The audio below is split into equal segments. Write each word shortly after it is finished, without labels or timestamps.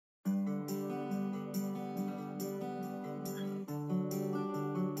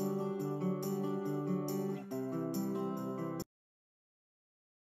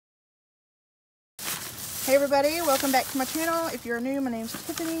Hey everybody, welcome back to my channel. If you're new, my name's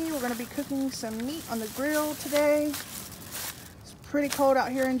Tiffany. We're going to be cooking some meat on the grill today. It's pretty cold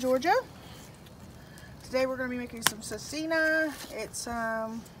out here in Georgia. Today we're going to be making some cecina. It's I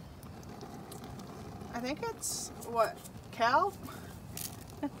think it's what, cow?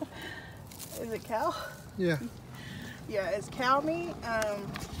 Is it cow? Yeah. Yeah, it's cow meat.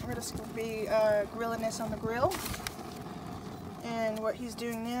 We're just going to be grilling this on the grill. And what he's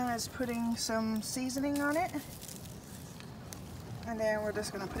doing now is putting some seasoning on it. And then we're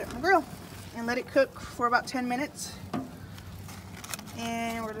just going to put it on the grill and let it cook for about 10 minutes.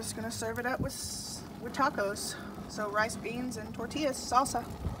 And we're just going to serve it up with tacos. So rice, beans, and tortillas, salsa.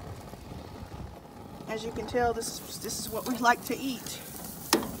 As you can tell, this is what we like to eat.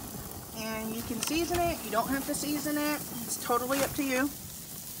 And you can season it. You don't have to season it. It's totally up to you.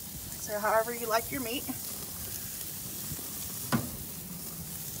 So however you like your meat.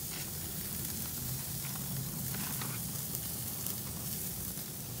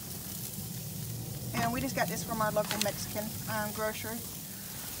 And we just got this from our local Mexican grocery.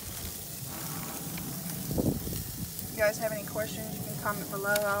 If you guys have any questions, you can comment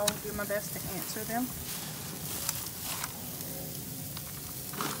below. I'll do my best to answer them.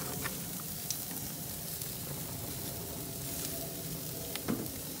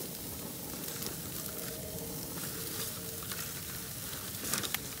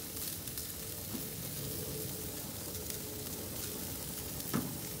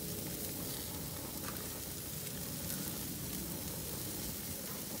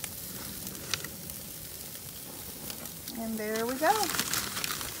 And there we go.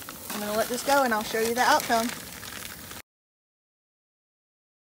 I'm going to let this go and I'll show you the outcome.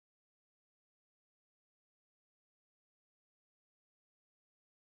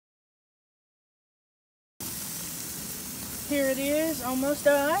 Here it is, almost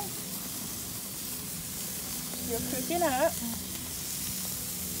done. Still cooking up.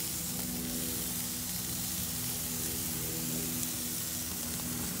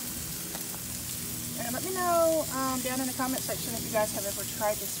 And let me know down in the comment section if you guys have ever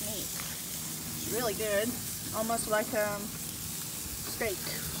tried this meat. It's really good. Almost like steak,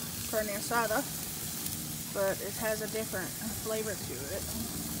 carne asada, but it has a different flavor to it.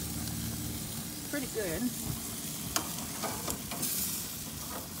 It's pretty good.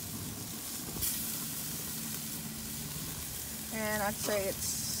 And I'd say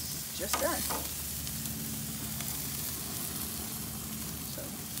it's just done.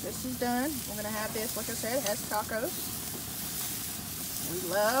 This is done. We're going to have this, like I said, it has tacos.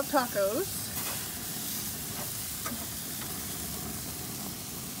 We love tacos.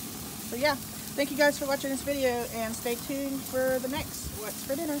 So yeah, thank you guys for watching this video and stay tuned for the next What's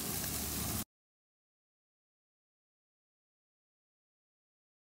for Dinner.